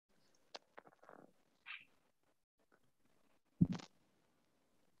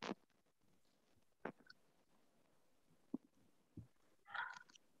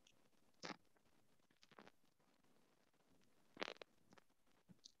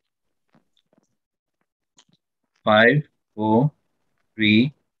Five, four,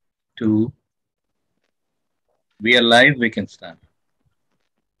 three, two. We are live. We can start.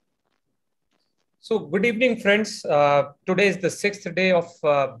 So, good evening, friends. Today is the sixth day of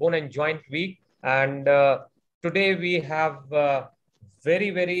Bone and Joint Week, and today we have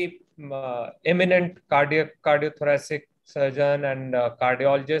very eminent cardiothoracic surgeon and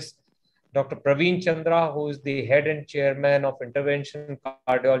cardiologist, Dr. Praveen Chandra, who is the head and chairman of intervention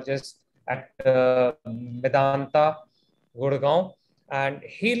cardiologist at Medanta, Gurgaon, and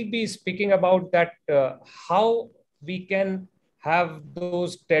he'll be speaking about that how we can have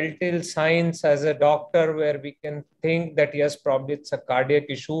those telltale signs as a doctor where we can think that yes, probably it's a cardiac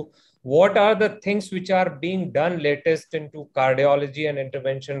issue. What are the things which are being done latest into cardiology and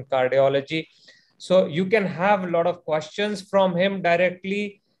intervention cardiology? So you can have a lot of questions from him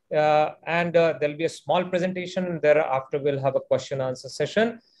directly, and there'll be a small presentation, and thereafter we'll have a question answer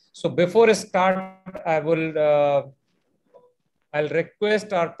session. So before I start, I'll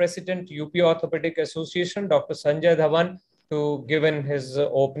request our president, UP Orthopaedic Association, Dr. Sanjay Dhawan, to give in his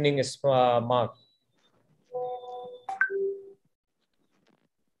opening mark.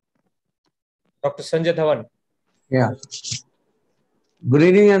 Dr. Sanjay Dhawan. Yeah. Good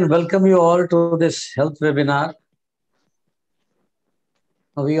evening and welcome you all to this health webinar.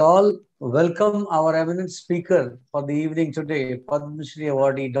 We all welcome our eminent speaker for the evening today, Padma Shri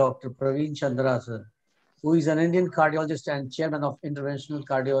awardee Dr. Praveen Chandra, sir, who is an Indian cardiologist and chairman of interventional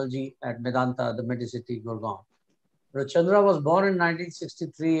cardiology at Medanta, the Medicity, Gurgaon. Dr. Chandra was born in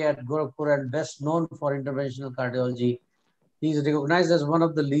 1963 at Gorakhpur and best known for interventional cardiology. He is recognized as one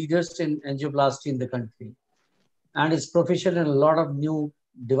of the leaders in angioplasty in the country and is proficient in a lot of new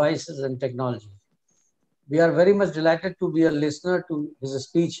devices and technology. We are very much delighted to be a listener to his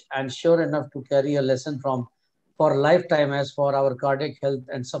speech and sure enough to carry a lesson from for a lifetime as for our cardiac health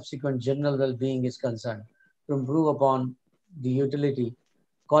and subsequent general well-being is concerned to improve upon the utility,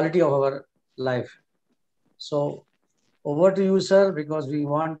 quality of our life. So over to you, sir, because we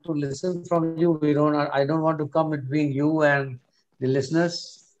want to listen from you. I don't want to come between you and the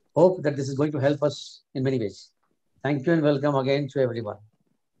listeners. Hope that this is going to help us in many ways. Thank you and welcome again to everyone.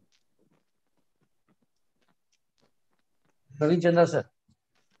 Praveen Chandra, sir.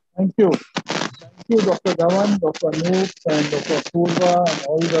 Thank you. Thank you, Dr. Dhawan, Dr. Anoop, and Dr. Purva, and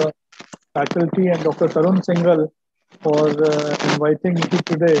all the faculty, and Dr. Tarun Singhal for inviting me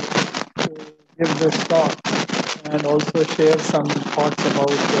today to give this talk and also share some thoughts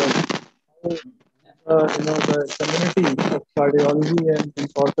about how the community of cardiology and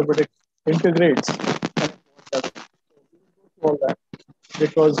orthopedic integrates and all that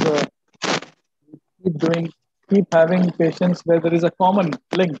because we keep having patients where there is a common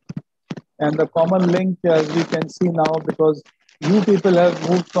link. And the common link, as we can see now, because you people have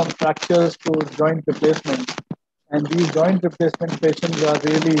moved from fractures to joint replacement. And these joint replacement patients are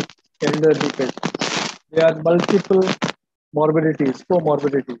really elderly patients. They are multiple morbidities,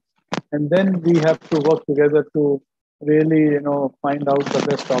 comorbidities. And then we have to work together to really, find out the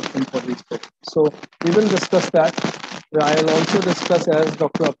best option for these patients. So we will discuss that. I'll also discuss, as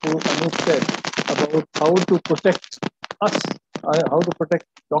Dr. Anoop said, about how to protect us, how to protect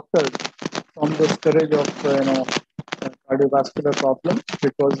doctors from the scourge of cardiovascular problems,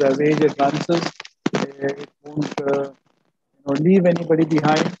 because as age advances, it won't leave anybody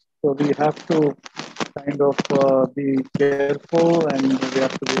behind. So we have to kind of be careful, and we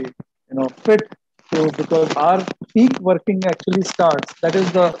have to be fit. So because our peak working actually starts. That is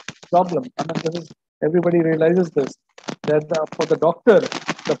the problem. I mean, everybody realizes this, that for the doctor,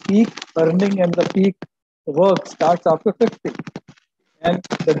 the peak earning and the peak work starts after 50. And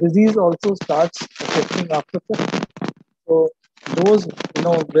the disease also starts affecting after 50. So those,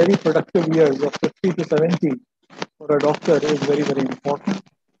 very productive years of 50 to 70 for a doctor is very, very important.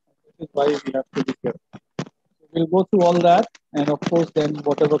 This is why we have to be careful. So we'll go through all that. And of course, then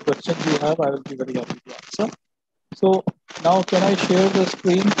whatever questions you have, I will be very happy to answer. So now can I share the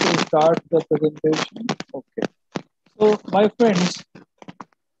screen to start the presentation? Okay. So my friends,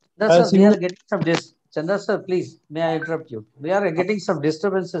 Sir, we are getting some Chandra sir, please, may I interrupt you? We are getting some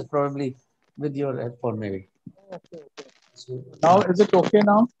disturbances probably with your headphone maybe. Okay. So, now is it okay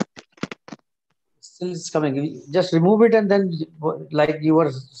now? Still it's coming. Just remove it and then, like you were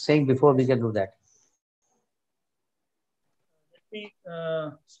saying before, we can do that. Let me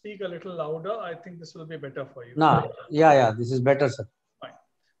speak a little louder. I think this will be better for you. No, yeah, this is better, sir. Fine.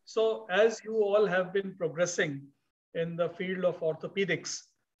 So as you all have been progressing in the field of orthopedics,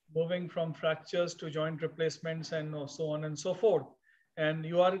 moving from fractures to joint replacements and so on and so forth, and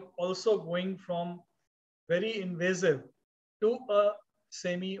you are also going from very invasive to a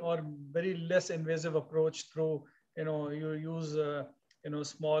semi or very less invasive approach through, you use,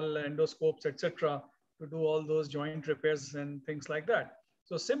 small endoscopes, etc., to do all those joint repairs and things like that.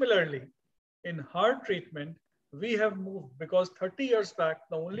 So similarly, in heart treatment, we have moved because 30 years back,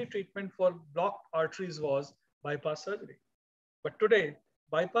 the only treatment for blocked arteries was bypass surgery. But today,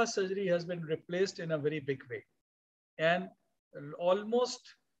 bypass surgery has been replaced in a very big way. And almost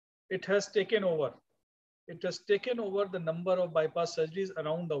it has taken over. It has taken over the number of bypass surgeries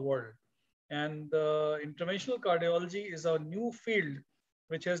around the world. And interventional cardiology is a new field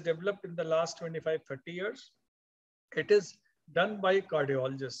which has developed in the last 25, 30 years. It is done by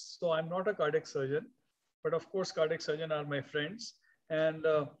cardiologists. So I'm not a cardiac surgeon, but of course, cardiac surgeons are my friends. And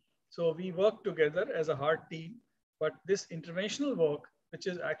so we work together as a heart team. But this interventional work, which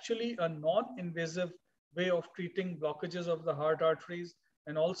is actually a non-invasive way of treating blockages of the heart arteries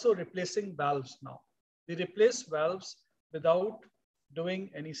and also replacing valves now. We replace valves without doing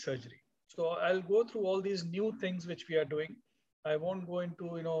any surgery. So I'll go through all these new things which we are doing. I won't go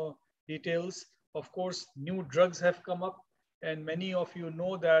into details. Of course, new drugs have come up, and many of you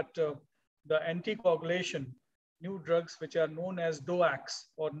know that the anticoagulation, new drugs which are known as DOACs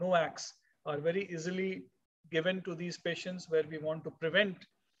or NOACs, are very easily given to these patients where we want to prevent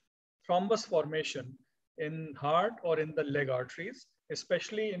thrombus formation in heart or in the leg arteries,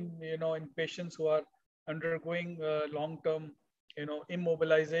 especially in patients who are undergoing long-term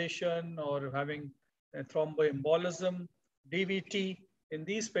immobilization or having thromboembolism, DVT. In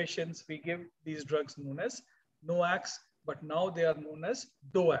these patients, we give these drugs known as NOACs, but now they are known as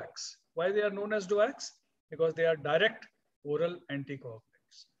DOACs. Why they are known as DOACs? Because they are direct oral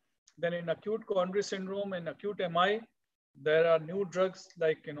anticoagulants. Then in acute coronary syndrome and acute MI, there are new drugs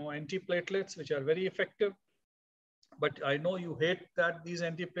like antiplatelets, which are very effective. But I know you hate that these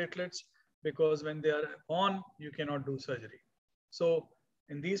antiplatelets, because when they are on, you cannot do surgery. So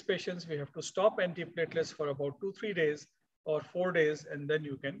in these patients, we have to stop antiplatelets for about 2-3 days or 4 days, and then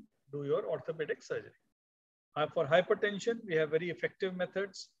you can do your orthopedic surgery. For hypertension, we have very effective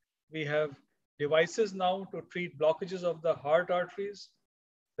methods. We have devices now to treat blockages of the heart arteries,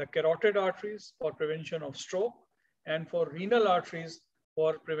 the carotid arteries for prevention of stroke, and for renal arteries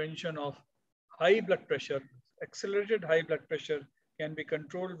for prevention of high blood pressure. Accelerated high blood pressure can be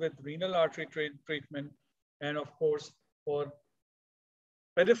controlled with renal artery treatment. And of course, for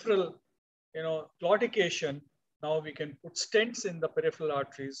peripheral claudication, now we can put stents in the peripheral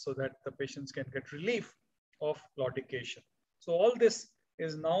arteries so that the patients can get relief of claudication. So all this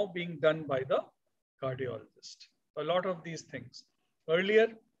is now being done by the cardiologist. A lot of these things. Earlier,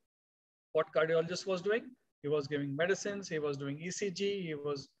 what cardiologist was doing? He was giving medicines, he was doing ECG, he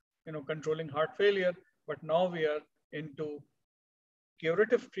was controlling heart failure. But now we are into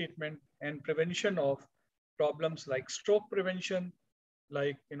curative treatment and prevention of problems like stroke prevention,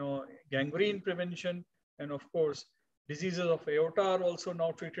 like gangrene prevention, and of course diseases of aorta are also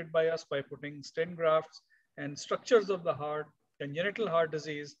now treated by us by putting stent grafts, and structures of the heart, congenital heart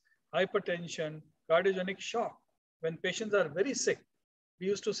disease, hypertension, cardiogenic shock. When patients are very sick, we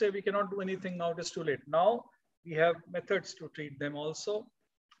used to say we cannot do anything, now it is too late. Now we have methods to treat them also,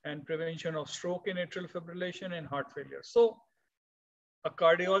 and prevention of stroke and atrial fibrillation and heart failure. So a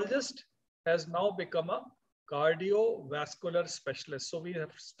cardiologist has now become a cardiovascular specialist. So we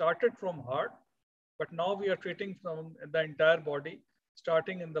have started from heart, but now we are treating from the entire body,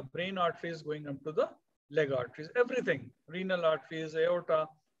 starting in the brain arteries, going up to the leg arteries, everything, renal arteries, aorta,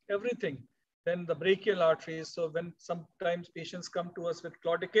 everything. Then the brachial arteries. So when sometimes patients come to us with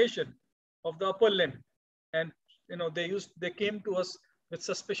claudication of the upper limb, and they came to us with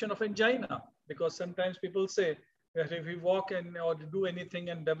suspicion of angina, because sometimes people say that if we walk or do anything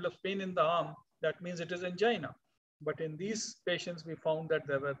and develop pain in the arm, that means it is angina. But in these patients, we found that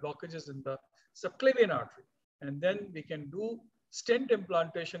there were blockages in the subclavian artery. And then we can do stent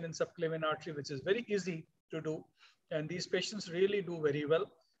implantation in subclavian artery, which is very easy to do. And these patients really do very well.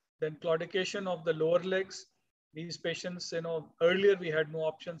 Then claudication of the lower legs. These patients, earlier we had no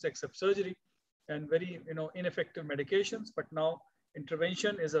options except surgery and very, ineffective medications. But now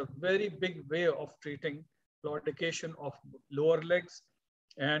intervention is a very big way of treating claudication of lower legs.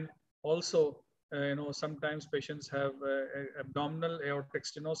 And also, sometimes patients have abdominal aortic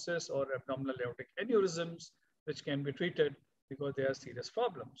stenosis or abdominal aortic aneurysms, which can be treated because they are serious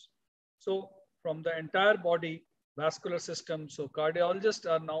problems. So from the entire body vascular system, so cardiologists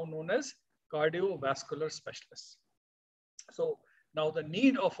are now known as cardiovascular specialists. So now the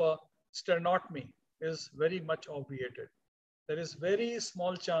need of a sternotomy is very much obviated. There is very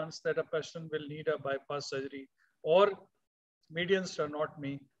small chance that a person will need a bypass surgery or median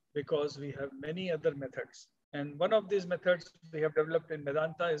sternotomy, because we have many other methods. And one of these methods we have developed in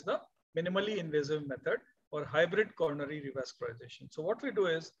Medanta is the minimally invasive method or hybrid coronary revascularization. So what we do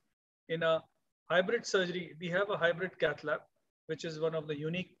is, in a hybrid surgery, we have a hybrid cath lab, which is one of the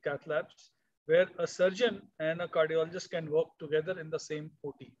unique cath labs where a surgeon and a cardiologist can work together in the same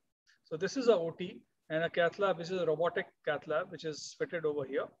OT. So this is a OT and a cath lab, which is a robotic cath lab, which is fitted over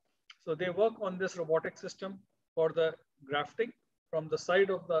here. So they work on this robotic system for the grafting from the side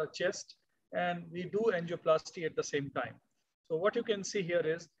of the chest, and we do angioplasty at the same time. So what you can see here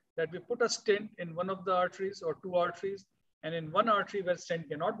is that we put a stent in one of the arteries or two arteries, and in one artery where stent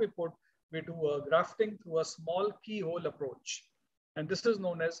cannot be put, we do a grafting through a small keyhole approach. And this is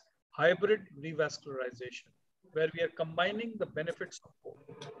known as hybrid revascularization, where we are combining the benefits of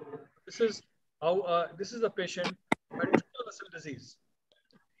both. This is how this is a patient who had triple vessel disease.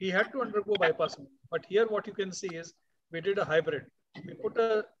 He had to undergo bypass, but here what you can see is we did a hybrid. We put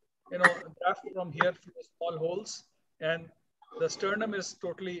a graft from here through small holes, and the sternum is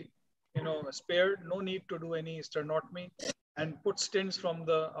totally spared. No need to do any sternotomy, and put stents from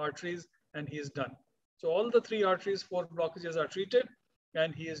the arteries, and he is done. So all the three arteries, four blockages are treated,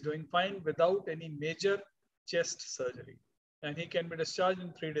 and he is doing fine without any major chest surgery. And he can be discharged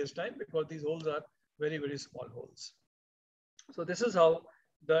in 3 days' time because these holes are very, very small holes. So this is how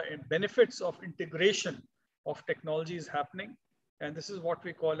the benefits of integration of technology is happening. And this is what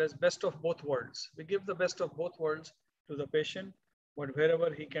we call as best of both worlds. We give the best of both worlds to the patient, but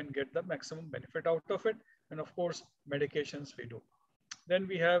wherever he can get the maximum benefit out of it. And of course, medications we do. Then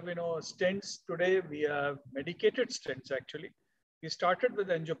we have, stents today. We have medicated stents actually. We started with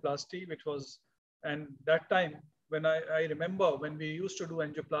angioplasty, which was, and that time when I remember when we used to do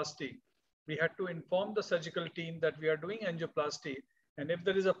angioplasty, we had to inform the surgical team that we are doing angioplasty. And if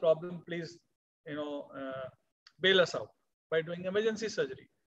there is a problem, please, bail us out by doing emergency surgery.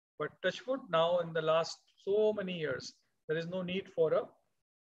 But touch wood, now in the last so many years, there is no need for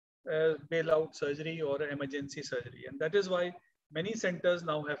a bailout surgery or emergency surgery. And that is why many centers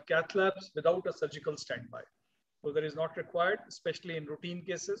now have cath labs without a surgical standby. So there is not required, especially in routine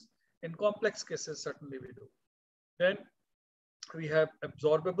cases. In complex cases, certainly we do. Then we have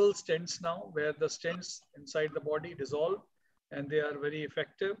absorbable stents now, where the stents inside the body dissolve and they are very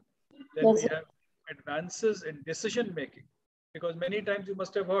effective. Then we have advances in decision making, because many times you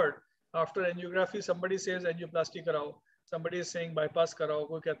must have heard after angiography, somebody says angioplasty karao, somebody is saying bypass karao,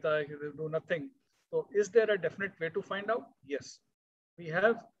 koi kehta hai ki do nothing. So is there a definite way to find out? Yes. We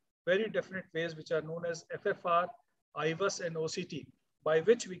have very definite ways which are known as FFR, IVUS, and OCT, by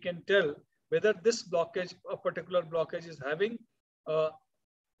which we can tell whether this blockage, a particular blockage, is having a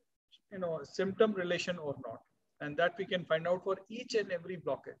symptom relation or not. And that we can find out for each and every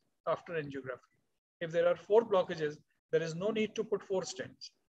blockage after angiography. If there are 4 blockages, there is no need to put 4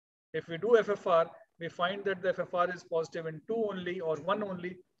 stents. If we do FFR, we find that the FFR is positive in 2 only or 1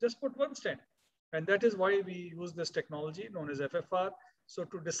 only, just put 1 stent. And that is why we use this technology known as FFR. So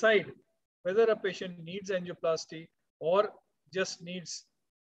to decide whether a patient needs angioplasty or just needs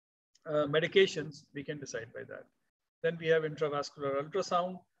medications, we can decide by that. Then we have intravascular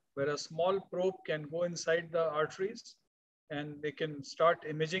ultrasound, where a small probe can go inside the arteries and they can start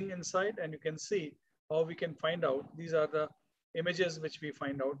imaging inside, and you can see how we can find out. These are the images which we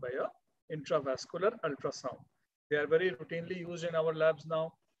find out by a intravascular ultrasound. They are very routinely used in our labs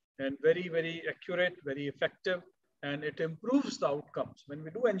now, and very, very accurate, very effective, and it improves the outcomes. When we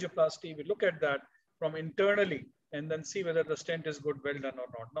do angioplasty, we look at that from internally and then see whether the stent is good, well done or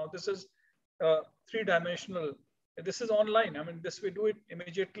not. Now, this is 3-dimensional. This is online. I mean, this we do it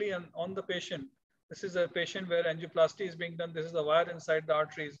immediately and on the patient. This is a patient where angioplasty is being done. This is the wire inside the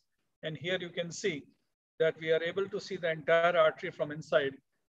arteries. And here you can see that we are able to see the entire artery from inside,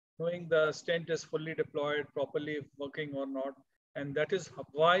 knowing the stent is fully deployed, properly working or not. And that is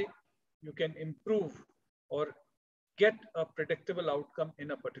why you can improve or get a predictable outcome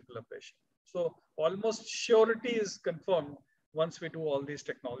in a particular patient. So almost surety is confirmed once we do all these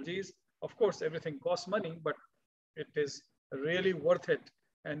technologies. Of course, everything costs money, but it is really worth it.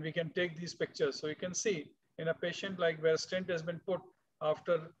 And we can take these pictures. So you can see in a patient like where stent has been put,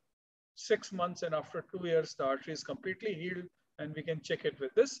 after 6 months and after 2 years, the artery is completely healed, and we can check it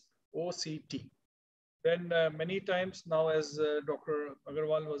with this OCT. Then many times now, as Dr.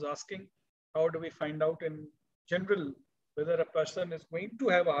 Agarwal was asking, how do we find out in general whether a person is going to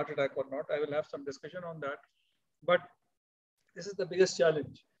have a heart attack or not? I will have some discussion on that. But this is the biggest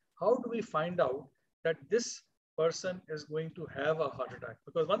challenge. How do we find out that this person is going to have a heart attack?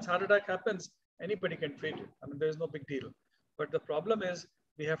 Because once heart attack happens, anybody can treat it. I mean, there is no big deal. But the problem is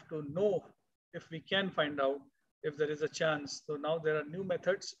we have to know if we can find out if there is a chance. So now there are new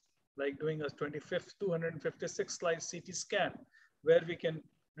methods like doing a 25th 256 slice CT scan, where we can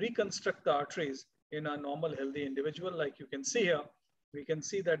reconstruct the arteries in a normal healthy individual. Like you can see here, we can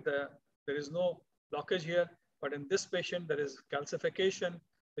see that there is no blockage here, but in this patient there is calcification,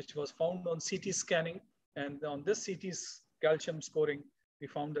 which was found on CT scanning, and on this CT calcium scoring, we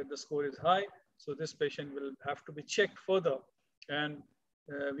found that the score is high. So this patient will have to be checked further, and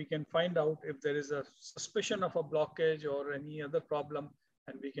we can find out if there is a suspicion of a blockage or any other problem,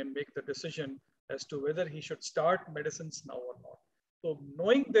 and we can make the decision as to whether he should start medicines now or not. So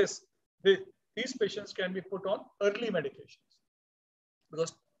knowing this, these patients can be put on early medications,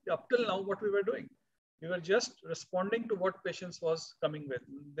 because up till now, what we were doing, we were just responding to what patients was coming with.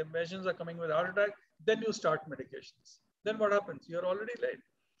 The patients are coming with heart attack, then you start medications. Then what happens? You're already late.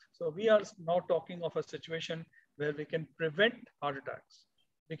 So we are now talking of a situation where we can prevent heart attacks.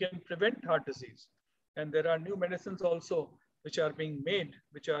 We can prevent heart disease. And there are new medicines also which are being made,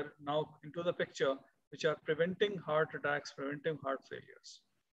 which are now into the picture, which are preventing heart attacks, preventing heart failures.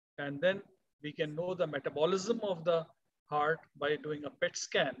 And then we can know the metabolism of the heart by doing a PET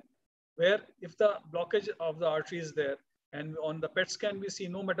scan, where if the blockage of the artery is there and on the PET scan we see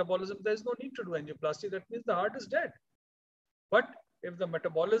no metabolism, there is no need to do angioplasty. That means the heart is dead. But if the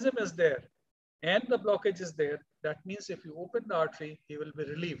metabolism is there and the blockage is there, that means if you open the artery, he will be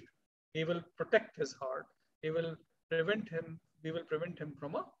relieved. He will protect his heart. We will prevent him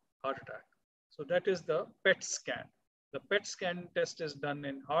from a heart attack. So that is the PET scan. The PET scan test is done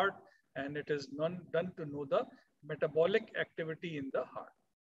in heart, and it is done to know the metabolic activity in the heart.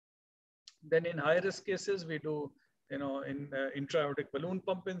 Then in high risk cases, we do, intra-aortic balloon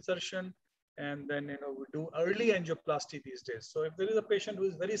pump insertion, and then, we do early angioplasty these days. So if there is a patient who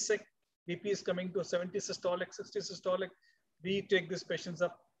is very sick, BP is coming to 70 systolic, 60 systolic, we take these patients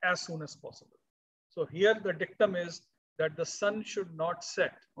up as soon as possible. So here the dictum is that the sun should not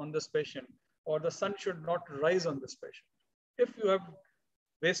set on this patient, or the sun should not rise on this patient. If you have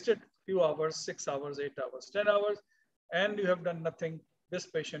wasted few hours, 6 hours, 8 hours, 10 hours, and you have done nothing, this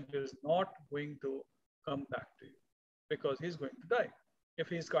patient is not going to come back to you, because he's going to die if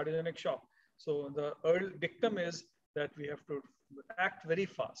he's cardiogenic shock. So the early dictum is that we have to act very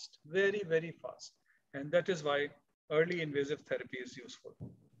fast, very, very fast. And that is why early invasive therapy is useful.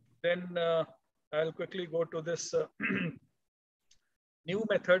 Then I'll quickly go to this new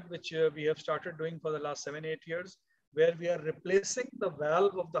method, which we have started doing for the last 7-8 years, where we are replacing the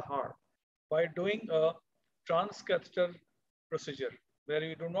valve of the heart by doing a transcatheter procedure, where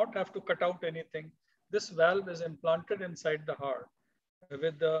you do not have to cut out anything. This valve is implanted inside the heart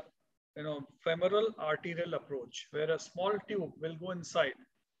with the femoral arterial approach, where a small tube will go inside,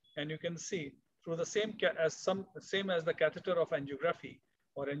 and you can see through the same as the catheter of angiography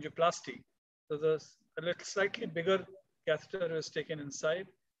or angioplasty. So the slightly bigger catheter is taken inside,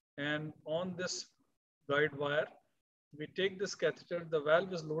 and on this guide wire, we take this catheter. The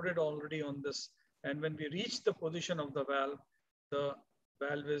valve is loaded already on this, and when we reach the position of the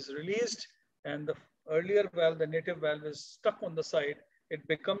valve is released, and the earlier valve, the native valve, is stuck on the side. It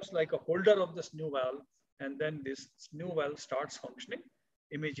becomes like a holder of this new valve, and then this new valve starts functioning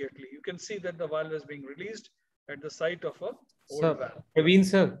immediately. You can see that the valve is being released at the site of a old valve. Praveen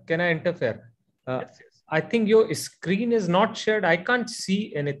sir, can I interfere? Yes. I think your screen is not shared. I can't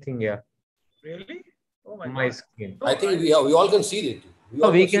see anything here. Really? Oh my My God. screen. No, I think we all can see it. We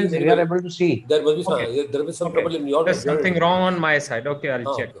are able to see. There will be some trouble in your. There's something wrong on my side. Okay,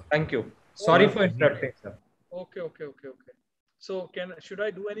 I'll check. Okay. Thank you. Sorry for interrupting, sir. Okay. So should I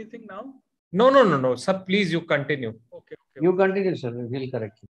do anything now? No. Sir, please, you continue. Okay. You continue, sir. We'll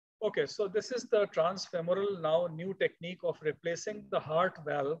correct you. Okay, so this is the transfemoral now new technique of replacing the heart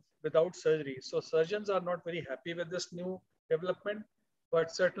valve without surgery. So surgeons are not very happy with this new development,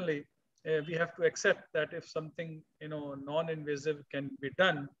 but certainly we have to accept that if something non-invasive can be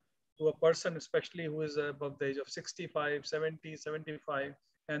done to a person, especially who is above the age of 65, 70, 75,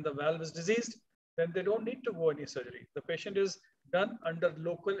 and the valve is diseased, then they don't need to go any surgery. The patient is done under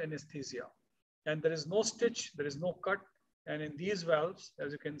local anesthesia, and there is no stitch, there is no cut. And in these valves,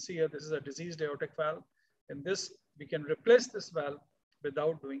 as you can see here, this is a diseased aortic valve. In this, we can replace this valve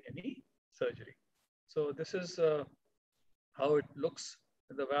without doing any surgery. So this is how it looks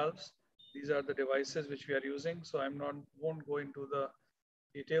with the valves. These are the devices which we are using. So won't go into the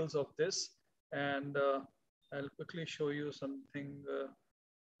details of this. And I'll quickly show you something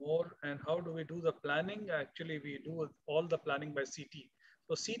more. And how do we do the planning? Actually, we do all the planning by CT.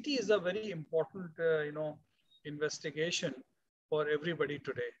 So CT is a very important, investigation for everybody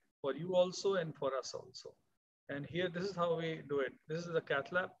today, for you also and for us also. And here, this is how we do it. This is the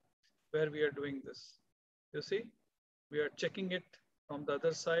cath lab where we are doing this. You see, we are checking it from the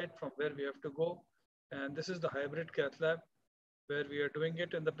other side, from where we have to go. And this is the hybrid cath lab where we are doing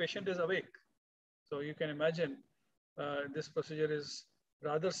it, and the patient is awake. So you can imagine this procedure is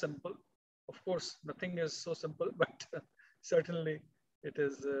rather simple. Of course, nothing is so simple, but certainly it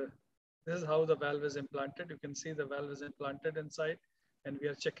is. This is how the valve is implanted. You can see the valve is implanted inside, and we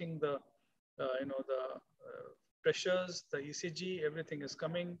are checking the, pressures, the ECG, everything is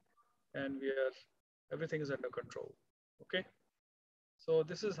coming, and everything is under control. Okay. So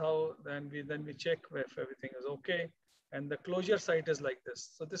this is how then we check if everything is okay, and the closure site is like this.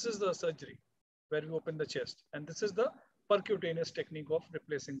 So this is the surgery where we open the chest, and this is the percutaneous technique of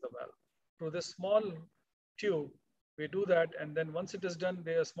replacing the valve. Through this small tube, we do that, and then once it is done,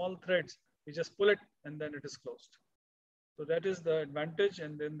 there are small threads. We just pull it, and then it is closed. So that is the advantage,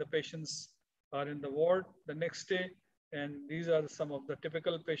 and then the patients are in the ward the next day, and these are some of the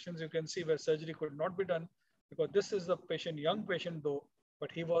typical patients you can see where surgery could not be done, because this is a patient, young patient though,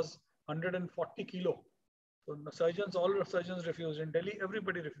 but he was 140 kilo. So the surgeons, all the surgeons refused. In Delhi,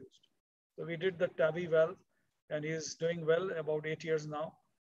 everybody refused. So we did the TAVI valve, and he's doing well, about 8 years now.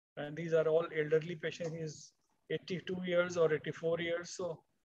 And these are all elderly patients. He's 82 years or 84 years. So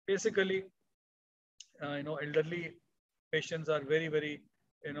basically, elderly patients are very, very,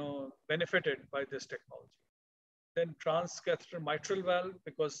 benefited by this technology. Then transcatheter mitral valve,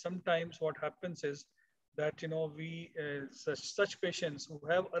 because sometimes what happens is that, such patients who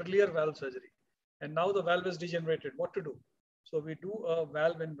have earlier valve surgery, and now the valve is degenerated, what to do? So we do a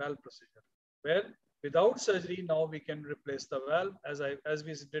valve in valve procedure where without surgery, now we can replace the valve as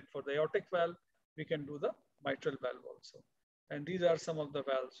we did for the aortic valve, we can do the mitral valve also. And these are some of the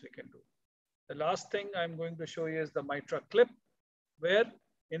valves we can do. The last thing I'm going to show you is the mitra clip, where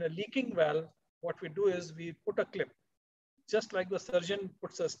in a leaking valve, what we do is we put a clip. Just like the surgeon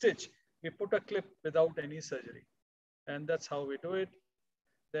puts a stitch, we put a clip without any surgery. And that's how we do it.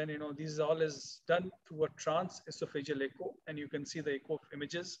 Then, this all is done through a transesophageal echo, and you can see the echo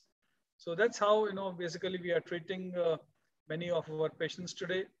images. So that's how, basically we are treating many of our patients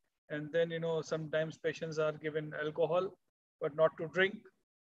today. And then, sometimes patients are given alcohol, but not to drink.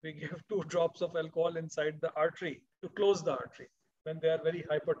 We give 2 drops of alcohol inside the artery to close the artery when they are very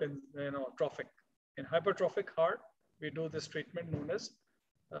trophic. In hypertrophic heart, we do this treatment known as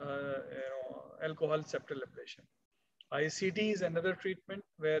alcohol septal ablation. ICD is another treatment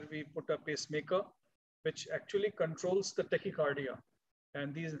where we put a pacemaker, which actually controls the tachycardia.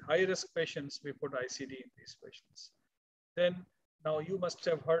 And these high-risk patients, we put ICD in these patients. Then now you must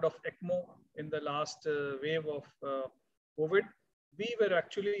have heard of ECMO in the last wave of COVID. We were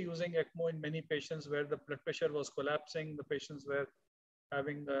actually using ECMO in many patients where the blood pressure was collapsing. The patients were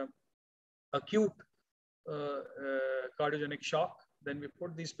having acute cardiogenic shock. Then we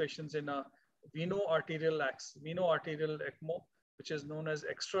put these patients in a veno-arterial ECMO, which is known as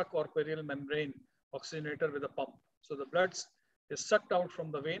extracorporeal membrane oxygenator with a pump. So the blood is sucked out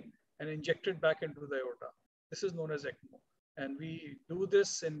from the vein and injected back into the aorta. This is known as ECMO. And we do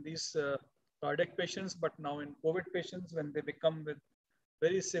this in these cardiac patients, but now in COVID patients, when they become with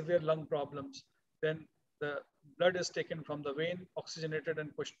very severe lung problems, then the blood is taken from the vein, oxygenated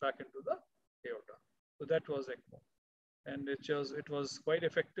and pushed back into the aorta. So that was ECMO. And it was quite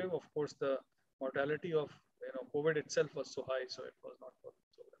effective. Of course, the mortality of COVID itself was so high, so it was not working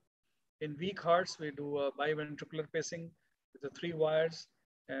so well. In weak hearts, we do a biventricular pacing with the 3 wires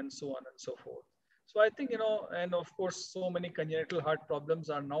and so on and so forth. So I think, and of course, so many congenital heart problems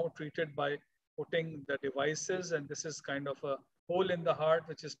are now treated by putting the devices, and this is kind of a hole in the heart,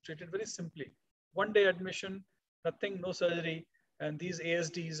 which is treated very simply. 1-day admission, nothing, no surgery, and these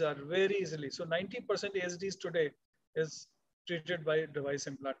ASDs are very easily. So 90% ASDs today is treated by device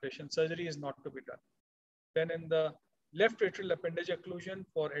implantation. Surgery is not to be done. Then in the left atrial appendage occlusion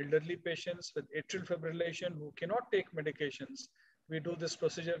for elderly patients with atrial fibrillation who cannot take medications, we do this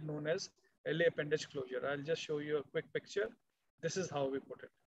procedure known as LA appendage closure. I'll just show you a quick picture. This is how we put it.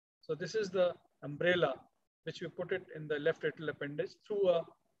 So this is the umbrella, which we put it in the left atrial appendage through a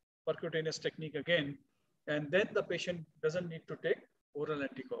percutaneous technique again. And then the patient doesn't need to take oral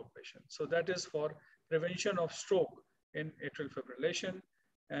anticoagulation. So that is for prevention of stroke in atrial fibrillation.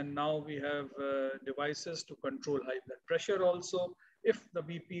 And now we have devices to control high blood pressure also. If the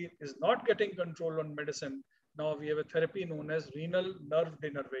BP is not getting control on medicine, now we have a therapy known as renal nerve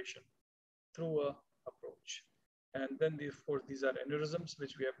denervation through a approach. And then of course, these are aneurysms,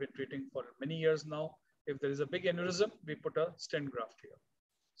 which we have been treating for many years now. If there is a big aneurysm, we put a stent graft here.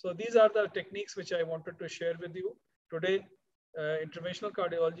 So these are the techniques which I wanted to share with you. Today, interventional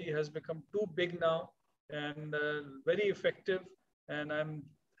cardiology has become too big now and very effective. And I'm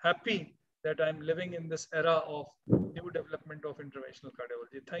happy that I'm living in this era of new development of interventional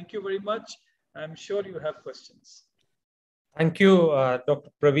cardiology. Thank you very much. I'm sure you have questions. Thank you, Dr.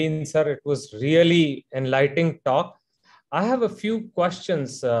 Praveen, sir. It was really enlightening talk. I have a few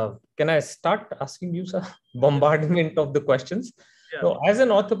questions. Can I start asking you, sir? Bombardment of the questions. Yeah. So, as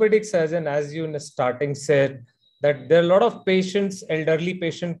an orthopedic surgeon, as you in the starting said, that there are a lot of patients, elderly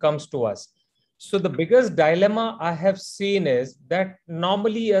patient comes to us. So the biggest dilemma I have seen is that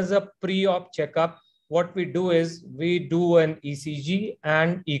normally as a pre-op checkup, what we do is we do an ECG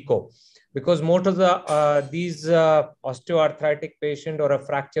and echo, because most of the these osteoarthritic patient or a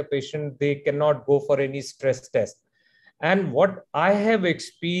fracture patient, they cannot go for any stress test. And what I have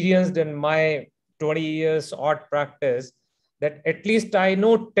experienced in my 20 years odd practice, that at least I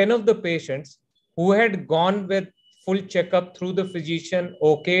know 10 of the patients who had gone with full checkup through the physician,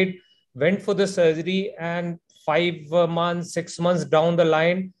 okayed, went for the surgery, and 5 months, 6 months down the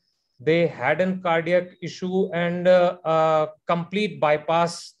line, they had a cardiac issue, and complete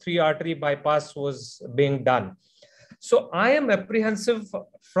bypass, 3 artery bypass was being done. So I am apprehensive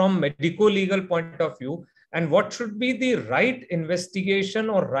from medico-legal point of view, and what should be the right investigation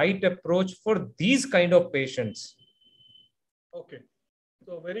or right approach for these kind of patients? Okay,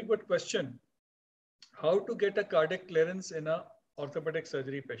 so very good question. How to get a cardiac clearance in a orthopedic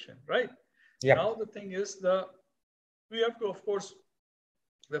surgery patient, right? Yeah. Now the thing is, we have to, of course,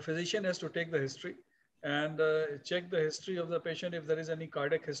 the physician has to take the history and check the history of the patient, if there is any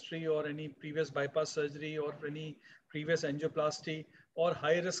cardiac history or any previous bypass surgery or any previous angioplasty or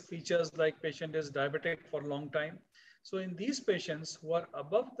high risk features like patient is diabetic for a long time. So in these patients who are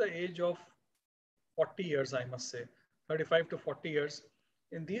above the age of 40 years, I must say 35 to 40 years,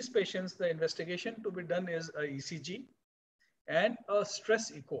 in these patients the investigation to be done is a ECG and a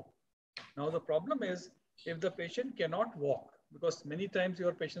stress echo. Now the problem is, if the patient cannot walk, because many times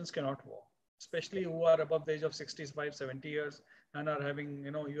your patients cannot walk, especially who are above the age of 65, 70 years and are having,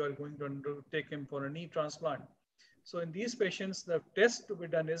 you are going to take him for a knee transplant. So in these patients, the test to be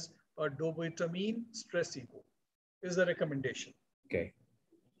done is a dobutamine stress echo is the recommendation. Okay.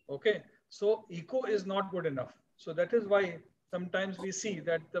 Okay. So echo is not good enough. So that is why sometimes we see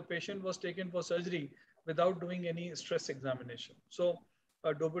that the patient was taken for surgery without doing any stress examination. So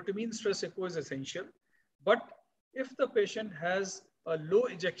a dobutamine stress echo is essential. But if the patient has a low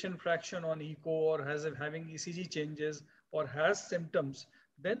ejection fraction on echo or having ECG changes or has symptoms,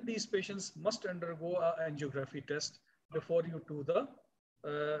 then these patients must undergo an angiography test before you do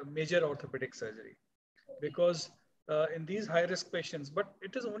the major orthopedic surgery. Because in these high risk patients, but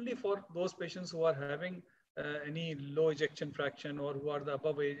it is only for those patients who are having any low ejection fraction or who are the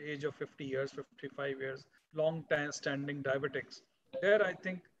above age of 50 years, 55 years, long time standing diabetics. There, I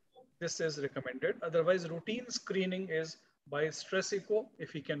think this is recommended. Otherwise, routine screening is by stress echo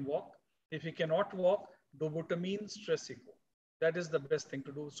if he can walk. If he cannot walk, dobutamine stress echo. That is the best thing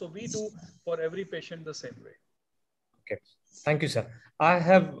to do. So we do for every patient the same way. Okay. Thank you, sir. I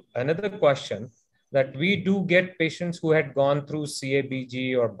have another question, that we do get patients who had gone through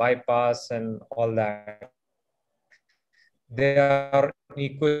CABG or bypass and all that. They are on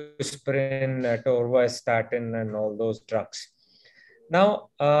equaspirin, atorvastatin, and all those drugs. Now,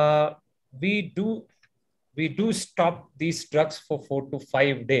 we do stop these drugs for 4 to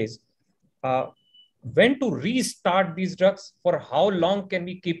 5 days. When to restart these drugs? For how long can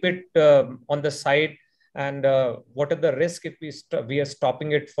we keep it on the side? And what are the risks if we are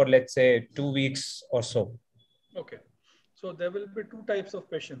stopping it for, let's say, 2 weeks or so? Okay. So there will be two types of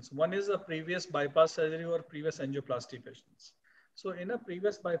patients. One is a previous bypass surgery or previous angioplasty patients. So in a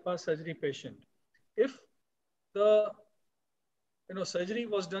previous bypass surgery patient, if the surgery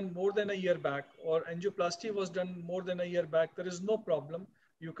was done more than a year back or angioplasty was done more than a year back, there is no problem.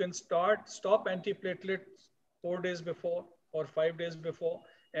 You can stop antiplatelets 4 days before or 5 days before,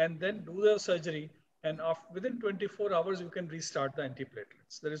 and then do the surgery. And within 24 hours, you can restart the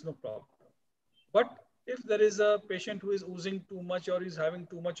antiplatelets. There is no problem. But if there is a patient who is oozing too much or is having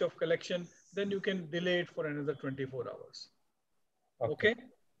too much of collection, then you can delay it for another 24 hours. Okay?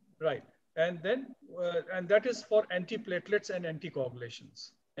 Right. And then, and that is for antiplatelets and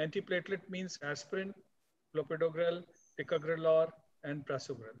anticoagulations. Antiplatelet means aspirin, clopidogrel, ticagrelor, and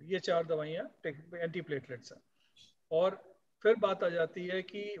prasugrel. ये 4 दवाइयाँ antiplatelets हैं. और फिर बात आ जाती है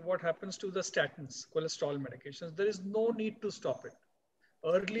कि what happens to the statins, cholesterol medications. There is no need to stop it.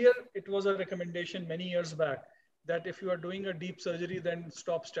 Earlier, it was a recommendation many years back that if you are doing a deep surgery, then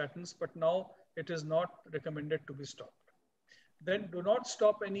stop statins. But now it is not recommended to be stopped. Then do not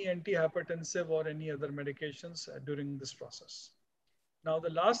stop any antihypertensive or any other medications during this process. Now,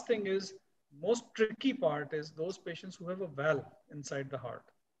 the last thing is, most tricky part is those patients who have a valve inside the heart.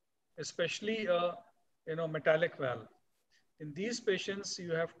 especially metallic valve. In these patients,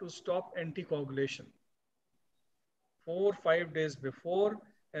 you have to stop anticoagulation 4 or 5 days before,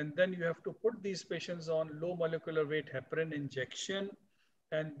 and then you have to put these patients on low molecular weight heparin injection,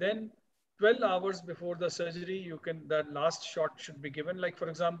 and then 12 hours before the surgery, the last shot should be given. Like for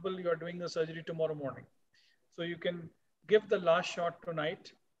example, you are doing the surgery tomorrow morning, so you can give the last shot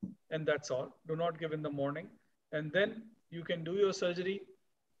tonight, and that's all. Do not give in the morning, and then you can do your surgery.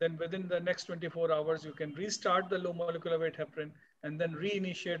 Then within the next 24 hours, you can restart the low molecular weight heparin and then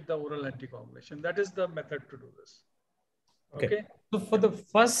reinitiate the oral anticoagulation. That is the method to do this. Okay. So for the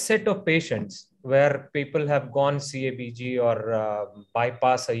first set of patients where people have gone CABG or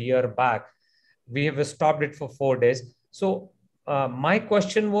bypass a year back, we have stopped it for 4 days. So my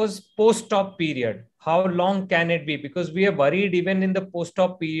question was post-op period. How long can it be? Because we are worried even in the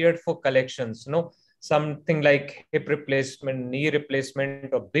post-op period for collections, something like hip replacement, knee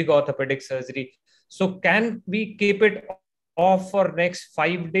replacement, or big orthopedic surgery. So can we keep it off for next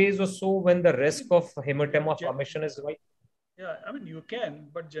 5 days or so when the risk of hematoma formation is high? Yeah, I mean, you can,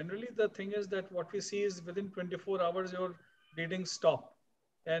 but generally the thing is that what we see is within 24 hours, your bleeding stop,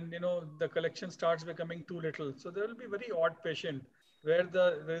 and the collection starts becoming too little. So there will be very odd patient where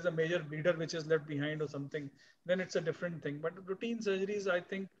there is a major bleeder which is left behind or something. Then it's a different thing. But routine surgeries, I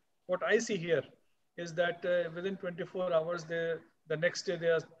think what I see here is that within 24 hours, the next day they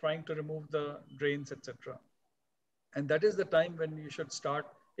are trying to remove the drains, etc. And that is the time when you should start.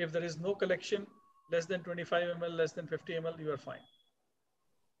 If there is no collection, less than 25 ml, less than 50 ml, you are fine.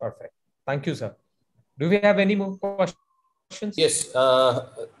 Perfect. Thank you, sir. Do we have any more questions? Yes,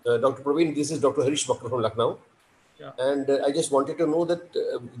 Dr. Praveen, this is Dr. Harish Bakar from Lucknow. Yeah. And I just wanted to know that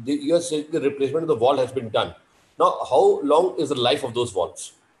you are saying the replacement of the valve has been done. Now, how long is the life of those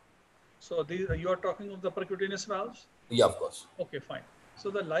valves? So you are talking of the percutaneous valves? Yeah, of course. Okay, fine. So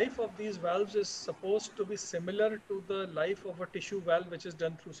the life of these valves is supposed to be similar to the life of a tissue valve which is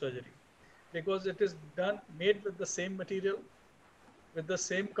done through surgery, because it is made with the same material, with the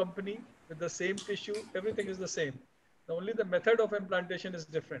same company, with the same tissue. Everything is the same. Only the method of implantation is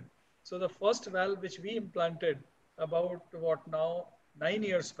different. So the first valve which we implanted about 9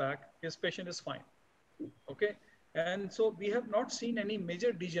 years back, his patient is fine. Okay. And so we have not seen any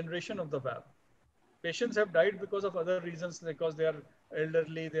major degeneration of the valve. Patients have died because of other reasons, because they are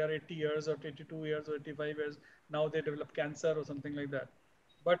elderly, they are 80 years or 82 years or 85 years. Now they develop cancer or something like that.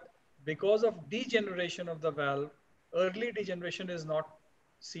 But because of degeneration of the valve, early degeneration is not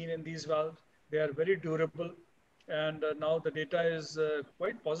seen in these valves. They are very durable. And now the data is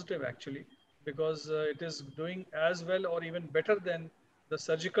quite positive actually, because it is doing as well or even better than the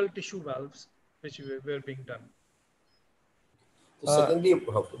surgical tissue valves which were being done. Secondly,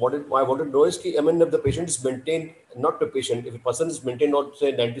 what I want to know is, I mean, if the patient is maintained, not the patient, if a person is maintained on,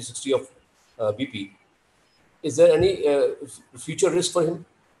 say, 90-60 of BP, is there any future risk for him?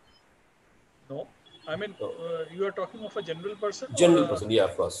 No. I mean, you are talking of a general person? General person, yeah,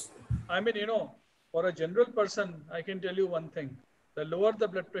 of course. I mean, for a general person, I can tell you one thing. The lower the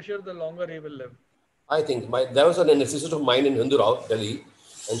blood pressure, the longer he will live. I think there was an assistant of mine in Hindurao, Delhi,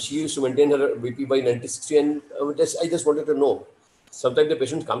 and she used to maintain her BP by 90-60, and I just wanted to know. Sometimes the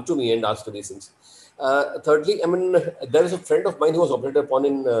patients come to me and ask for these things. Thirdly, I mean, there is a friend of mine who was operated upon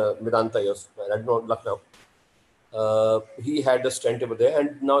in Medanta, yes, I don't know, Lucknow. He had a stent over there,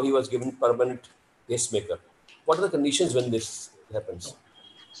 and now he was given permanent pacemaker. What are the conditions when this happens?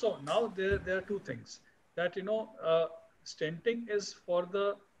 So now there are two things. That stenting is for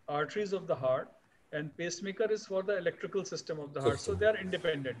the arteries of the heart, and pacemaker is for the electrical system of the heart. So they are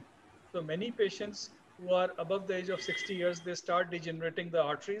independent. So many patients who are above the age of 60 years, they start degenerating the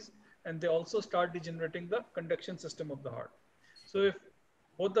arteries, and they also start degenerating the conduction system of the heart. So if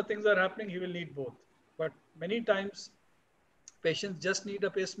both the things are happening, he will need both. But many times patients just need a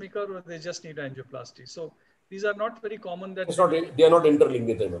pacemaker or they just need angioplasty. So these are not very common. That they are not interlinked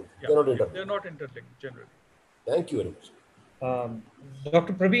with them. Yeah, they're not interlinked generally. Thank you very much.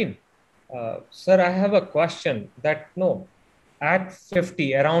 Dr. Praveen, sir, I have a question that at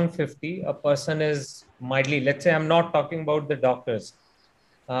 50, around 50, a person is mildly, let's say I'm not talking about the doctors,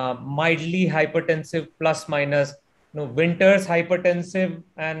 mildly hypertensive plus minus, winters hypertensive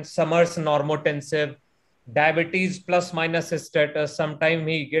and summers normotensive, diabetes plus minus status. Sometimes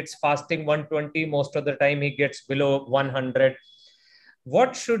he gets fasting 120, most of the time he gets below 100.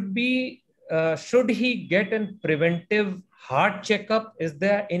 What should he get a preventive heart checkup? Is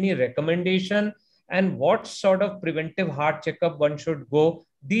there any recommendation? And what sort of preventive heart checkup one should go?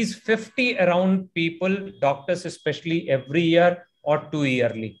 These 50 around people, doctors especially, every year or 2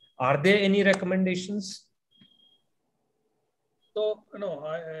 yearly. Are there any recommendations? So, no,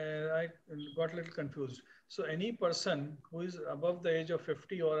 I got a little confused. So any person who is above the age of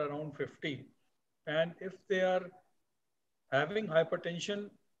 50 or around 50, and if they are having hypertension,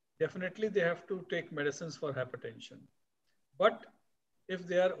 definitely they have to take medicines for hypertension. But if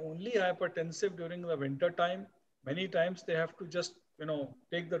they are only hypertensive during the winter time, many times they have to just,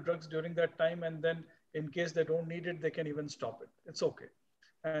 take the drugs during that time, and then in case they don't need it, they can even stop it. It's okay.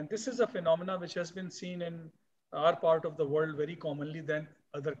 And this is a phenomena which has been seen in our part of the world very commonly than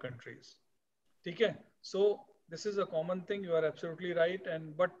other countries. Okay, so this is a common thing. You are absolutely right.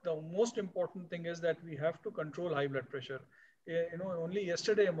 And but the most important thing is that we have to control high blood pressure. Only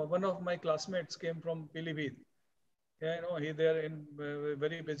yesterday, one of my classmates came from Pilibhit. Yeah, he there in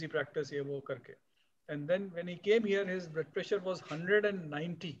very busy practice here, wo karke. And then when he came here, his blood pressure was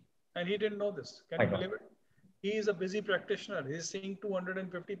 190, and he didn't know this. Can you believe it? He is a busy practitioner. He's seeing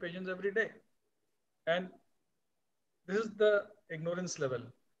 250 patients every day, and this is the ignorance level.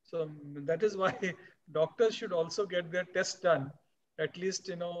 So that is why doctors should also get their tests done. At least,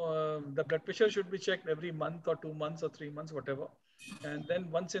 the blood pressure should be checked every month or 2 months or 3 months, whatever. And then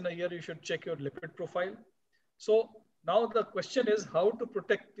once in a year, you should check your lipid profile. So now the question is how to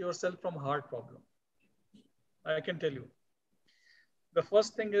protect yourself from heart problem. I can tell you. The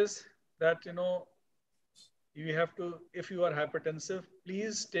first thing is that, you have to, if you are hypertensive,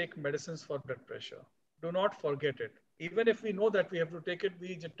 please take medicines for blood pressure. Do not forget it. Even if we know that we have to take it,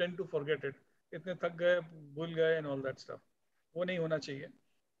 we tend to forget it. Itne thak gaye, bhul gaye, and all that stuff. वो नहीं होना चाहिए.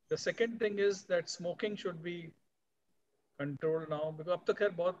 The second thing is that smoking should be controlled now, because अब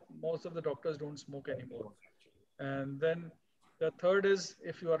तक most of the doctors don't smoke anymore. And then the third is,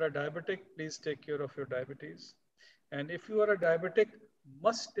 if you are a diabetic, please take care of your diabetes. And if you are a diabetic,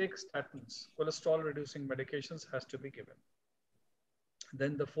 must take statins. Cholesterol reducing medications has to be given.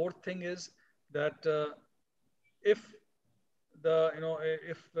 Then the fourth thing is that if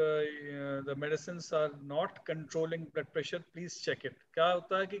the medicines are not controlling blood pressure, please check it. क्या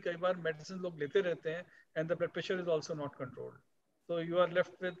होता है कि कई बार medicines लोग लेते रहते हैं and the blood pressure is also not controlled. So you are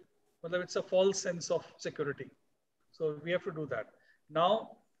left with, it's a false sense of security. So we have to do that.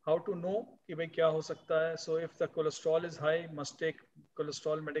 Now, how to know कि भाई क्या हो सकता है? So if the cholesterol is high, must take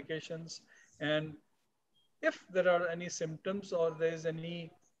cholesterol medications. And if there are any symptoms or there is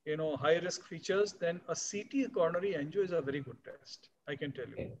any high risk features, then a CT coronary angio is a very good test. I can tell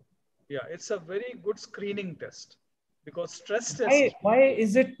you. Yeah, it's a very good screening test, because stress test. Why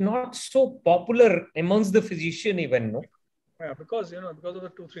is it not so popular amongst the physician even? No. Yeah, because because of the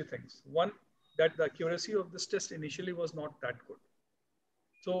 2-3 things. One, that the accuracy of this test initially was not that good.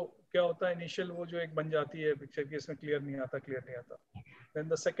 So क्या होता है initial वो जो एक बन जाती है picture की इसमें clear नहीं आता. Then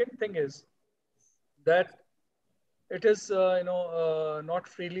the second thing is that it is not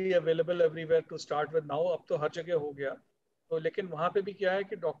freely available everywhere to start with. Now अब तो हर जगह हो गया. तो लेकिन वहाँ पे भी क्या है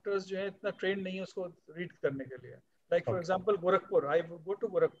कि doctors जो है इतना trained नहीं है उसको read करने के लिए. Like for example Gorakhpur, I go to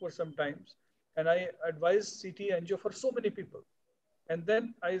Gorakhpur sometimes and I advise CT angio for so many people. And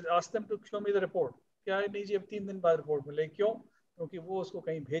then I ask them to show me the report. क्या है नहीं जी अब 3 दिन बाद रिपोर्ट मिले. क्यों? क्योंकि वो उसको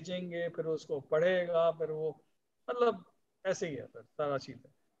कहीं भेजेंगे, फिर उसको पढ़ेगा, फिर वो मतलब ऐसे ही है फिर सारा चीज़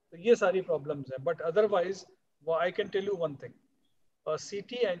है. तो ये सारी प्रॉब्लम्स हैं. But otherwise I can tell you one thing.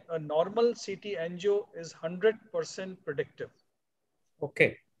 A normal CT angio is 100% predictive.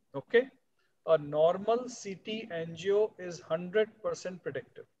 Okay. Okay. A normal CT angio is 100%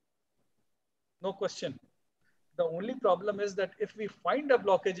 predictive. No question. The only problem is that if we find a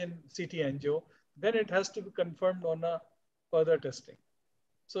blockage in CT angio, then it has to be confirmed on a further testing.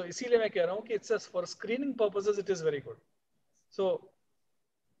 So इसीलिए मैं कह रहा हूँ कि it's just for screening purposes, it is very good. So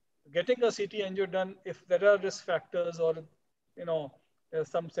getting a CT angio done, if there are risk factors or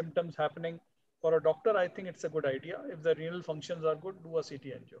some symptoms happening for a doctor, I think it's a good idea. If the renal functions are good, do a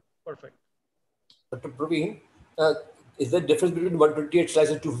CT angio. Perfect. Dr. Praveen, is there difference between 128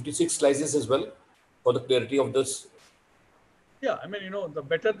 slices and 256 slices as well for the clarity of this? Yeah, I mean, the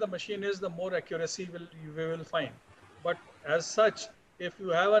better the machine is, the more accuracy we will find. But as such, if you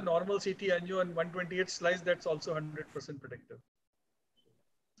have a normal CT angio and 128 slice, that's also 100% predictive.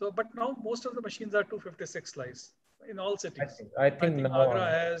 So, but now most of the machines are 256 slice in all cities. I think now Agra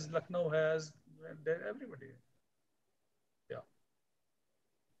has, Lucknow has, everybody. Yeah.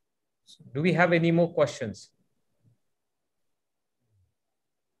 Do we have any more questions?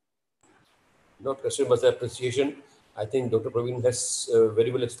 No question, but appreciation. I think Dr. Praveen has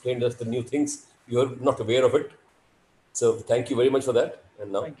very well explained us the new things. You're not aware of it. So thank you very much for that.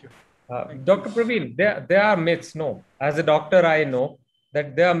 And now, thank you. Dr. Praveen, there are myths. No, as a doctor, I know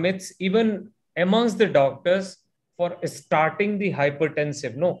that there are myths even amongst the doctors for starting the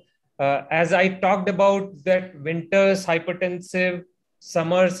hypertensive. No, As I talked about that winters hypertensive,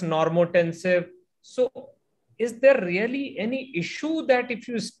 summers normotensive. So is there really any issue that if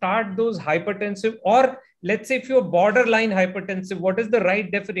you start those hypertensive, or let's say if you're borderline hypertensive, what is the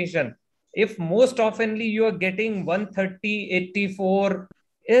right definition? If most oftenly you are getting 130, 84,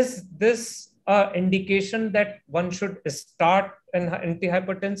 is this an indication that one should start an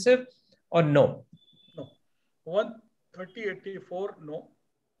antihypertensive or no? No. 130, 84, no.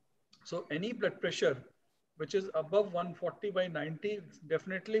 So any blood pressure which is above 140/90,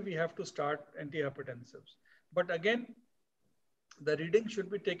 definitely we have to start antihypertensives. But again, the reading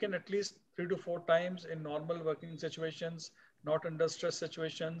should be taken at least 3 to 4 times in normal working situations, not under stress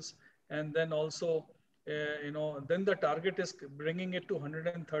situations. And then also, then the target is bringing it to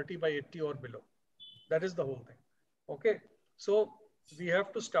 130/80 or below. That is the whole thing. Okay. So we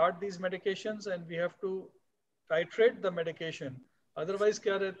have to start these medications and we have to titrate the medication. Otherwise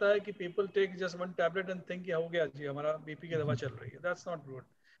क्या रहता है कि people take just one tablet and think कि हो गया जी हमारा BP की दवा चल रही है. That's not good,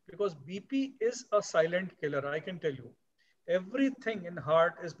 because BP is a silent killer. I can tell you, everything in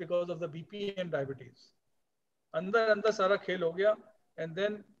heart is because of the BP and diabetes. अंदर अंदर सारा खेल हो गया, and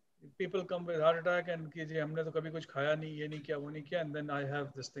then people come with heart attack and कि जी हमने तो कभी कुछ खाया नहीं, ये नहीं किया, वो नहीं किया, and then I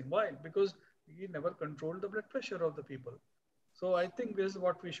have this thing. Why? Because we never controlled the blood pressure of the people. So I think this is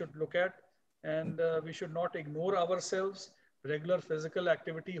what we should look at, and we should not ignore ourselves. Regular physical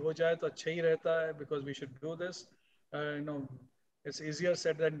activity हो जाए तो अच्छा ही रहता है, because we should do this. It's easier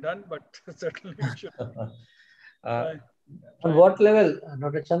said than done, but certainly we should. On what level,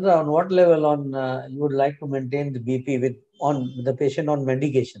 Dr. Chandra, on what level you would like to maintain the BP with the patient on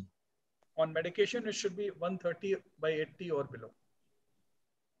medication? On medication, it should be 130/80 or below.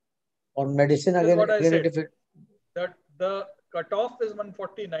 On medicine, That's again, what I said. if it... That the cutoff is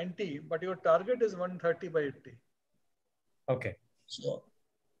 140/90, but your target is 130/80. Okay. So,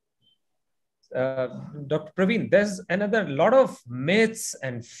 Dr. Praveen, there's another lot of myths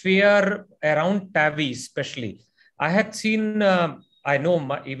and fear around TAVI, especially. I had seen, I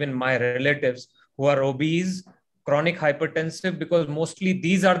know even my relatives who are obese, chronic hypertensive, because mostly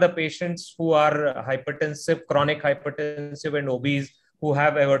these are the patients who are hypertensive, chronic hypertensive and obese, who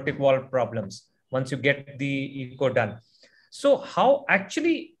have aortic valve problems once you get the echo done. So how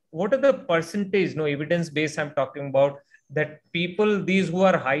actually, what are the percentage, no evidence base I'm talking about, that people, these who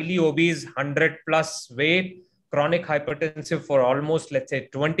are highly obese, 100 plus weight, chronic hypertensive for almost, let's say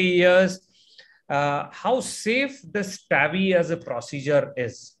 20 years, how safe this TAVI as a procedure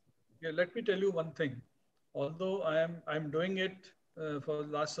is? Yeah, let me tell you one thing. Although I'm doing it for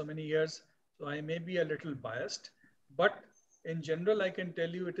the last so many years, so I may be a little biased, but in general, I can tell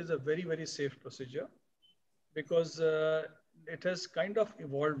you it is a very, very safe procedure, because it has kind of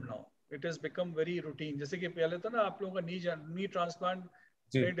evolved now. It has become very routine. जैसे कि पहले था ना आप लोगों का knee transplant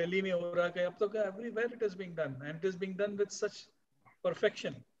कहीं दिल्ली में हो रहा है, अब तो everywhere it is being done, and it is being done with such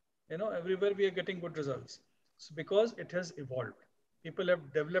perfection. Everywhere we are getting good results. So because it has evolved, people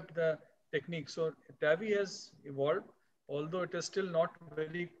have developed the technique. So TAVI has evolved, although it is still not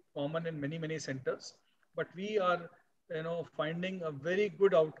very common in many centers. But we are, finding a very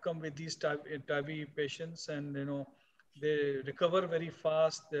good outcome with these TAVI patients, and they recover very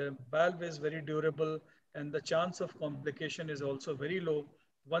fast. The valve is very durable, and the chance of complication is also very low.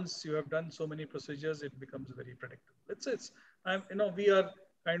 Once you have done so many procedures, it becomes very predictable. We are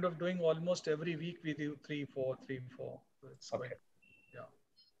kind of doing almost every week. We do 3, 4. So it's okay. Quite, yeah.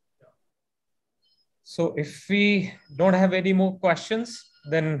 So if we don't have any more questions,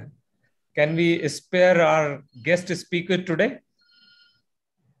 then can we spare our guest speaker today?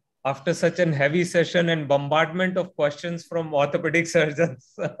 After such a heavy session and bombardment of questions from orthopedic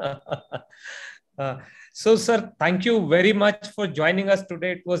surgeons. So, sir, thank you very much for joining us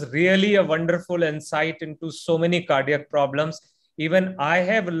today. It was really a wonderful insight into so many cardiac problems. Even I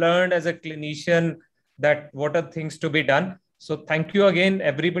have learned as a clinician that what are things to be done. So thank you again,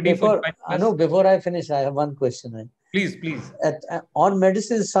 everybody, for joining us. Before I finish, I have one question. Please. On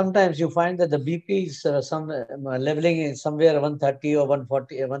medicine, sometimes you find that the BP is leveling in somewhere 130 or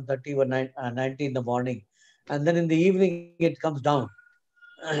 140, 130 or 90 in the morning. And then in the evening, it comes down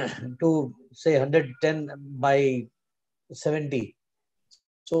to say 110/70.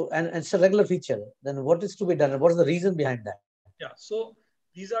 So, and it's a regular feature. Then what is to be done? What is the reason behind that? Yeah, so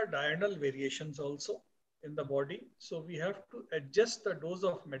these are diurnal variations also in the body. So we have to adjust the dose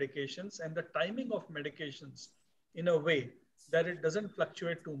of medications and the timing of medications in a way that it doesn't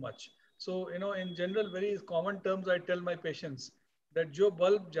fluctuate too much. So, in general, very common terms, I tell my patients that जो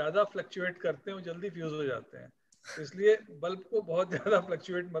bulb ज़्यादा fluctuate करते हैं वो जल्दी fuse हो जाते हैं. इसलिए bulb को बहुत ज़्यादा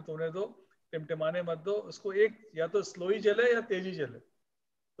fluctuate मत होने दो, टिमटिमाने मत दो. उसको एक या तो slow ही जले या तेजी जले.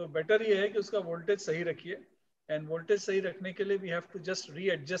 तो बेटर ये है कि उसका वोल्टेज सही रखिए, एंड वोल्टेज सही रखने के लिए we have to just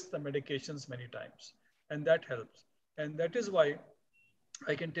readjust the medications many times, and that helps. And that is why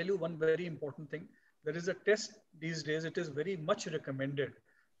I can tell you one very important thing. There is a test these days. It is very much recommended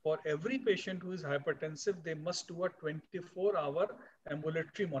for every patient who is hypertensive. They must do a 24-hour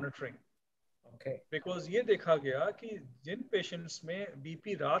ambulatory monitoring. Okay. Because ये देखा गया कि जिन patients में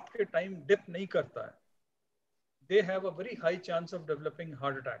BP रात के time dip नहीं करता है, they have a very high chance of developing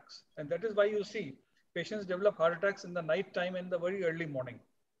heart attacks. And that is why you see patients develop heart attacks in the night time and the very early morning.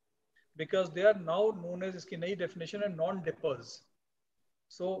 Because they are now known as, इसकी नई definition है, non-dippers.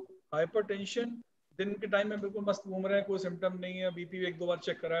 सो hypertension दिन के time में बिल्कुल मस्त घूम रहे हैं, कोई सिम्टम नहीं है, बीपी एक दो बार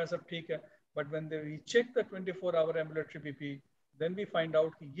चेक कराया, सब ठीक है, but when they we check the 24-hour ambulatory BP, then we find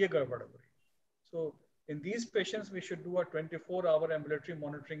out कि ये गड़बड़ हो रही है. सो in these patients we should do a 24-hour ambulatory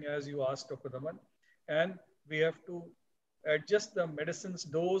monitoring as you asked, doctor Daman, and we have to adjust the medicines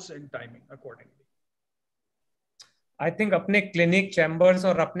dose and timing accordingly. I think अपने clinic chambers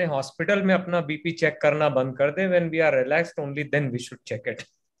और अपने hospital में अपना BP check करना बंद कर दे. When we are relaxed only then we should check it.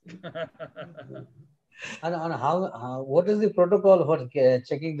 And how what is the protocol for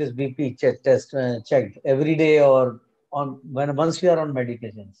checking this BP test checked every day or on once we are on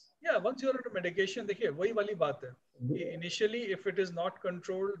medications? Yeah, once you are on medication, देखिए वही वाली बात है. Initially, if it is not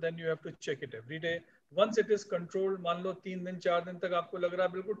controlled, then you have to check it every day. Once it is controlled, मान लो 3 दिन 4 दिन तक आपको लग रहा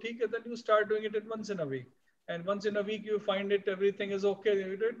है बिल्कुल ठीक है, then you start doing it once in a week. And once in a week you find it everything is okay,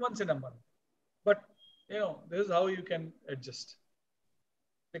 you do it once in a month. But you know, this is how you can adjust,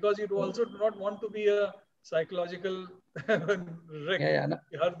 because you also do not want to be a psychological wreck.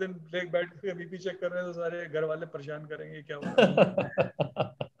 हर दिन बैठ के BP check कर रहे हैं तो सारे घर वाले परेशान करेंगे क्या हो रहा है.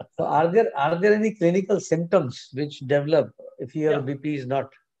 So are there any clinical symptoms which develop if your BP is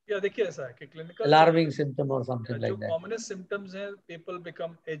not देखिए ऐसा है कि clinical alarming symptom or something like जो that? commonest symptoms हैं, people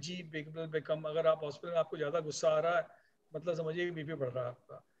become edgy, people become, अगर आप हॉस्पिटल में आपको ज्यादा गुस्सा आ रहा है, मतलब समझिए कि बीपी बढ़ रहा है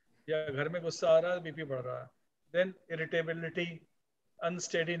आपका, या घर में गुस्सा आ रहा है, बीपी बढ़ रहा है. Then irritability,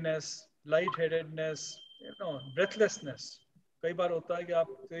 unsteadiness, lightheadedness, you know, breathlessness. कई बार होता है कि आप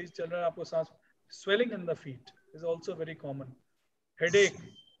तेज चल रहे हैं, आपको सांस, swelling in the feet is also very common. Headache,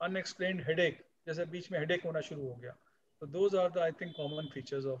 unexplained headache, जैसे बीच में headache होना शुरू हो गया. So those are the, I think, common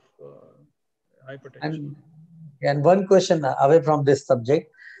features of hypertension. And one question away from this subject,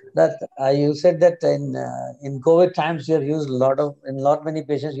 that you said that in COVID times you have used many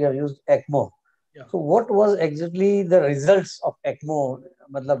patients you have used ECMO. Yeah. So what was exactly the results of ECMO?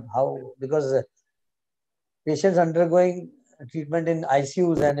 How, because patients undergoing treatment in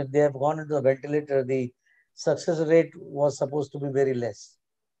ICUs, and if they have gone into the ventilator, the success rate was supposed to be very less.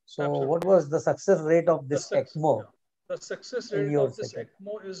 So absolutely, what was the success rate of this ECMO? Yeah. The success rate of this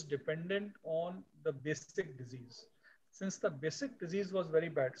ECMO is dependent on the basic disease. Since the basic disease was very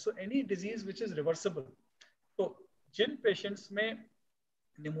bad, so any disease which is reversible, so Jin patients में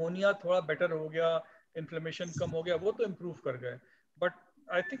pneumonia थोड़ा better हो गया, inflammation कम हो गया, वो तो improve कर गए, but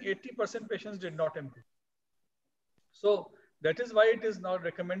I think 80% patients did not improve. So that is why it is now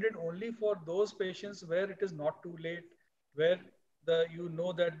recommended only for those patients where it is not too late, where you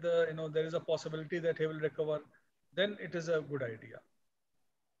know that there is a possibility that he will recover, then it is a good idea.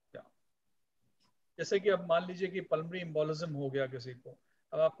 Yeah. जैसे कि अब मान लीजिए कि pulmonary embolism हो गया किसी को,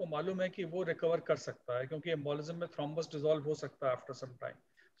 अब आपको मालूम है कि वो recover कर सकता है क्योंकि embolism में thrombus dissolve हो सकता है after some time.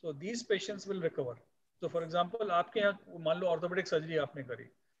 So these patients will recover. So for example, आपके यहाँ मान लो orthopedic surgery आपने करी,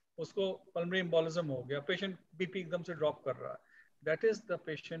 उसको pulmonary embolism हो गया, patient BP एकदम से drop कर रहा है. That is the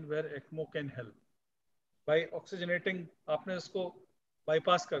patient where ECMO can help. By oxygenating, आपने उसको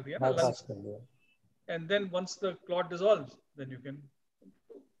bypass कर दिया ना lungs. And then once the clot dissolves, then you can.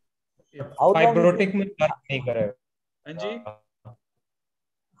 Yeah. Fibrotic में वर्क नहीं करेगा. हाँ जी.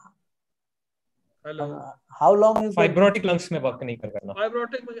 Hello. How long you fibrotic lungs में वर्क नहीं करेगा.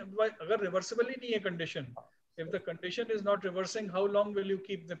 Fibrotic अगर reversible ही नहीं है condition, if the condition is not reversing, how long will you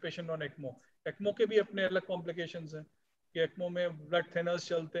keep the patient on ECMO? ECMO के भी अपने अलग complications हैं कि ECMO में blood thinners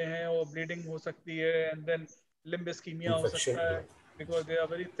चलते हैं और bleeding हो सकती है, and then limb ischemia हो सकता है because they are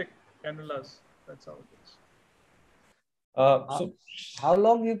very thick cannulas. That's how it is. So how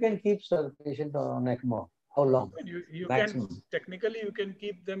long you can keep the patient on ECMO? How long? You can technically you can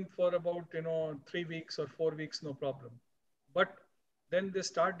keep them for about 3 weeks or 4 weeks, no problem. But then they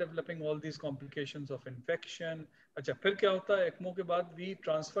start developing all these complications of infection. अच्छा फिर क्या होता है ECMO के बाद we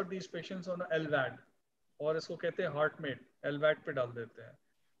transfer these patients on LVAD और इसको कहते हैं HeartMate, LVAD पे डाल देते हैं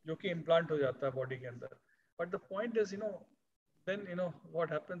जो कि implant हो जाता है body के अंदर. But the point is then what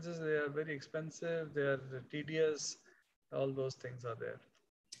happens is they are very expensive, they are tedious, all those things are there.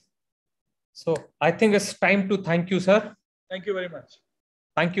 So I think it's time to thank you, sir. Thank you very much.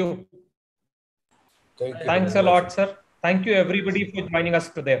 Thank you. Thank you. Thanks a lot, sir. Thank you, everybody, for joining us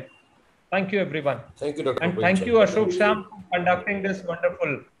today. Thank you, everyone. Thank you, Dr. And Praveen thank you, Chandra. Ashok Sham, for conducting this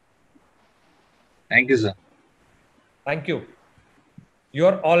wonderful. Thank you, sir. Thank you.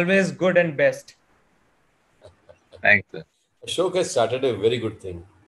 You're always good and best. Thanks, sir. Ashok has started a very good thing.